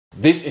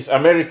This is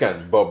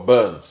American Bob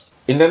Burns.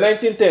 In the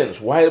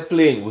 1910s, while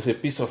playing with a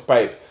piece of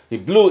pipe, he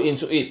blew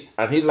into it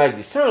and he liked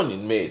the sound it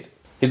made.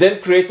 He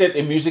then created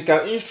a musical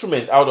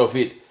instrument out of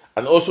it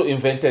and also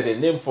invented a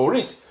name for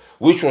it,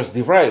 which was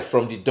derived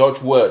from the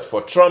Dutch word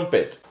for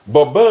trumpet.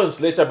 Bob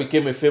Burns later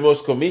became a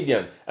famous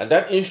comedian, and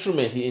that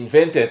instrument he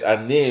invented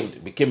and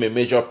named became a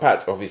major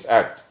part of his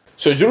act.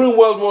 So during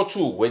World War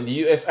II, when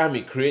the US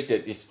Army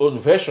created its own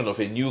version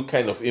of a new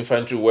kind of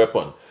infantry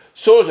weapon,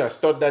 soldiers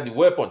thought that the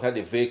weapon had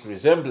a vague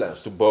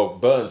resemblance to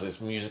Bob Burns'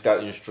 musical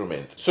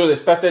instrument. So they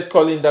started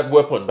calling that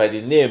weapon by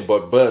the name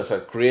Bob Burns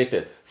had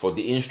created for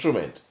the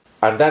instrument.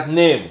 And that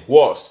name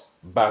was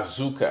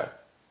bazooka.